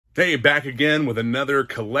Hey, back again with another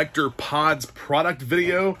Collector Pods product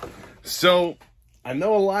video. So, I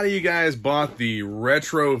know a lot of you guys bought the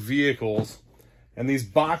retro vehicles, and these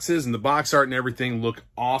boxes and the box art and everything look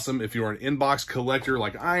awesome. If you're an inbox collector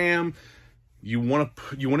like I am, you want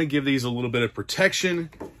to give these a little bit of protection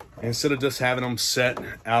instead of just having them set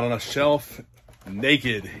out on a shelf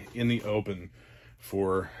naked in the open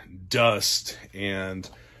for dust and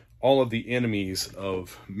all of the enemies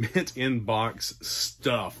of mint inbox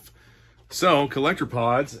stuff. So Collector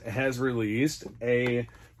Pods has released a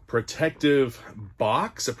protective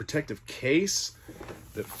box, a protective case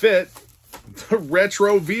that fit the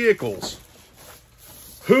retro vehicles.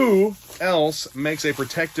 Who else makes a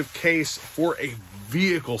protective case for a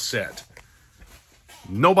vehicle set?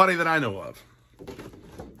 Nobody that I know of.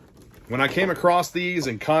 When I came across these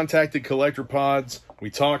and contacted Collector Pods,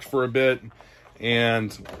 we talked for a bit, and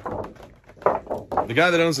the guy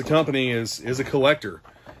that owns the company is a collector,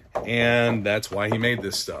 and that's why he made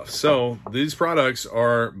this stuff. So these products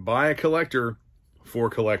are by a collector for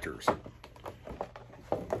collectors.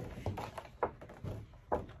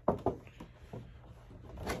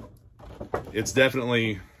 It's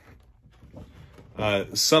definitely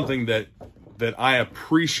something that I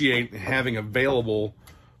appreciate having available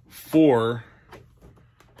for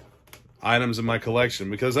items in my collection,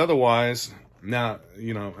 because otherwise, now,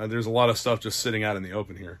 you know, there's a lot of stuff just sitting out in the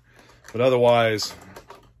open here. But otherwise,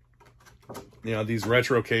 you know, these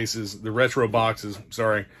retro cases, the retro boxes,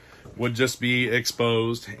 sorry, would just be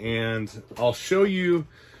exposed. And I'll show you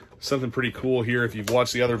something pretty cool here. If you've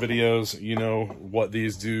watched the other videos, you know what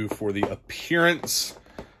these do for the appearance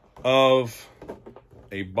of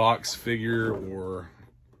a box figure or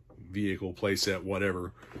vehicle playset,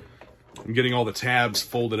 whatever. I'm getting all the tabs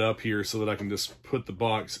folded up here so that I can just put the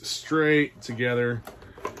box straight together.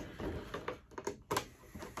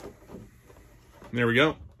 There we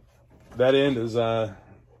go. That end is, no,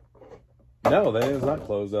 that end is not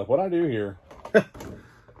closed up. What'd I do here?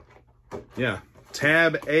 Yeah,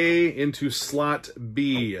 tab A into slot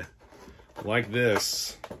B, like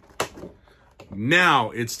this.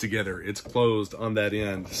 Now it's together, it's closed on that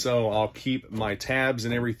end. So I'll keep my tabs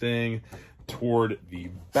and everything toward the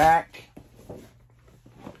back.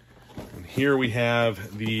 And here we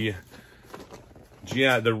have the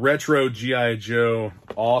retro GI Joe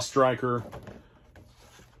Awe Striker.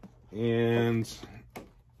 And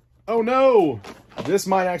oh no, this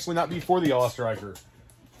might actually not be for the Awe Striker.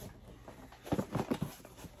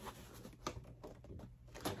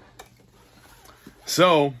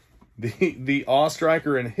 So the Awe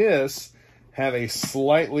Striker and Hiss have a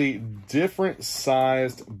slightly different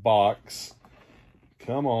sized box.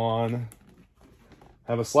 Come on.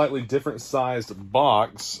 Have a slightly different sized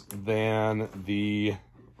box than the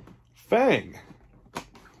Fang.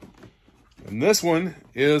 And this one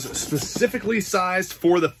is specifically sized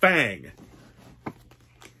for the Fang.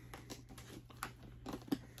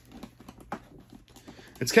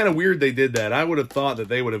 It's kind of weird they did that. I would have thought that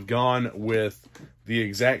they would have gone with the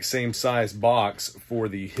exact same size box for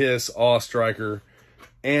the Hiss, Awe Striker,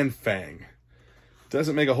 and Fang.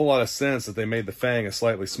 Doesn't make a whole lot of sense that they made the Fang a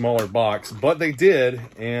slightly smaller box, but they did,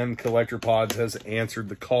 and Collector Pods has answered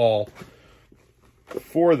the call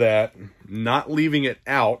for that, not leaving it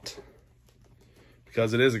out,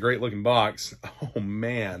 because it is a great looking box. Oh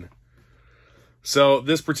man. So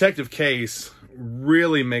this protective case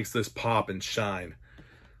really makes this pop and shine.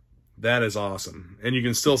 That is awesome. And you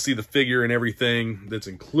can still see the figure and everything that's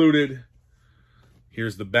included.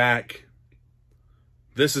 Here's the back.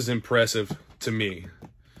 This is impressive to me.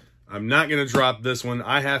 I'm not going to drop this one.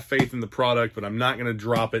 I have faith in the product, but I'm not going to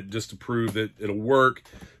drop it just to prove that it'll work.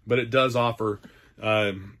 But it does offer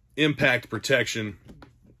impact protection.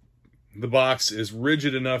 The box is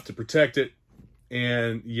rigid enough to protect it,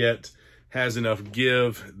 and yet has enough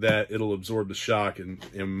give that it'll absorb the shock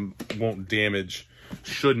and won't damage,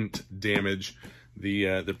 shouldn't damage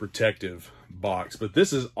the protective box. But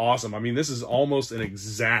this is awesome. I mean, this is almost an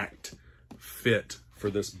exact fit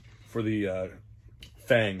for the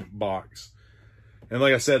Fang box. And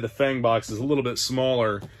like I said, the Fang box is a little bit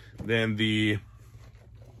smaller than the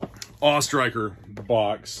Awe Striker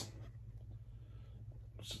box.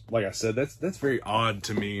 Like I said, that's very odd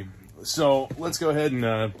to me. So let's go ahead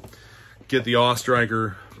and get the Awe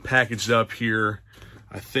Striker packaged up here.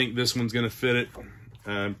 I think this one's going to fit it.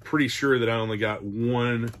 I'm pretty sure that I only got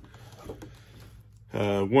one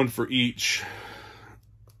for each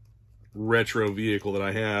retro vehicle that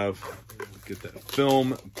I have. Get that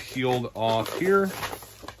film peeled off here.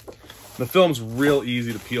 The film's real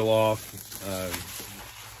easy to peel off.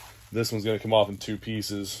 This one's going to come off in two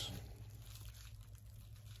pieces.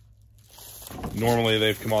 Normally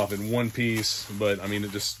they've come off in one piece, but I mean,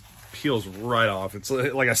 it just peels right off. It's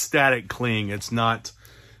like a static cling. It's not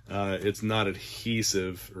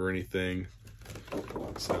adhesive or anything.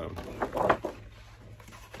 So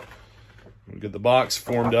we'll get the box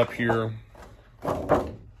formed up here.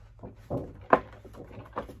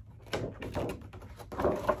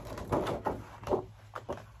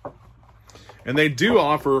 And they do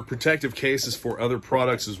offer protective cases for other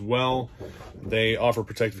products as well. They offer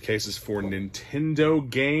protective cases for Nintendo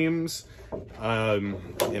games and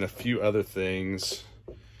a few other things.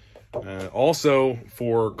 Also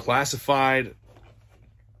for boxed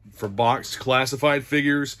classified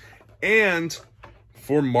figures and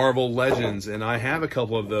for Marvel Legends. And I have a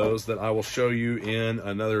couple of those that I will show you in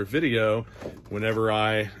another video whenever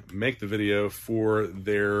I make the video for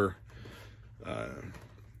their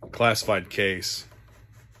classified case.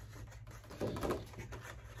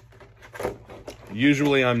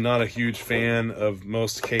 Usually I'm not a huge fan of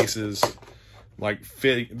most cases like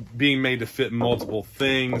being made to fit multiple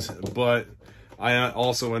things, but I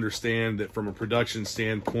also understand that from a production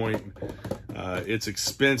standpoint, it's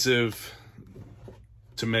expensive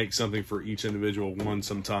to make something for each individual one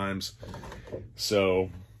sometimes. So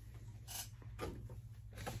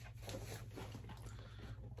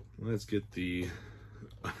let's get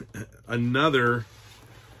another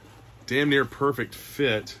damn near perfect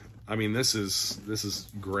fit. I mean, this is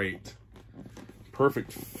great.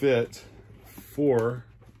 Perfect fit for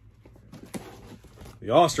the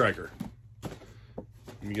Ostriker. Let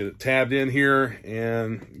me get it tabbed in here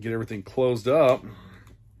and get everything closed up.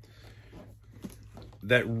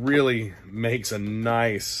 That really makes a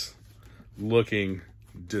nice looking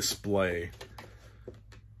display.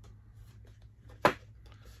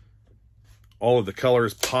 All of the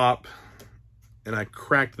colors pop, and I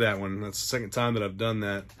cracked that one. That's the second time that I've done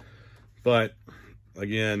that. But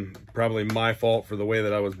again, probably my fault for the way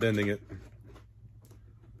that I was bending it.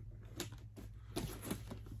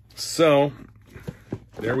 So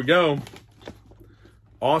there we go.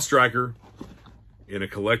 Ostriker in a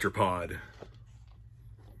collector pod.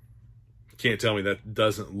 Can't tell me that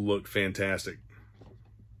doesn't look fantastic.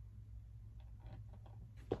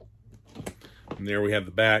 And there we have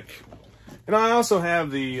the back. And I also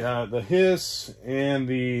have the Hiss and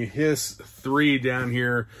the Hiss 3 down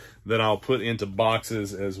here that I'll put into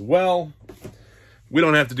boxes as well. We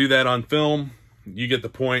don't have to do that on film. You get the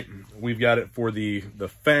point. We've got it for the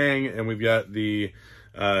Fang, and we've got the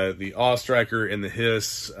Ostriker and the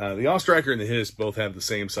Hiss. The Ostriker and the Hiss both have the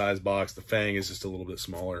same size box. The Fang is just a little bit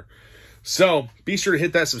smaller. So be sure to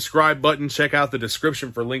hit that subscribe button. Check out the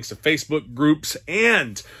description for links to Facebook groups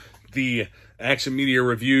and the Action Media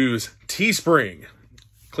Reviews Teespring.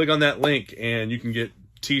 Click on that link and you can get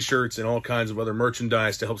t-shirts and all kinds of other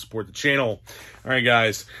merchandise to help support the channel. All right,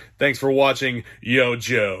 guys. Thanks for watching. Yo,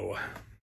 Joe.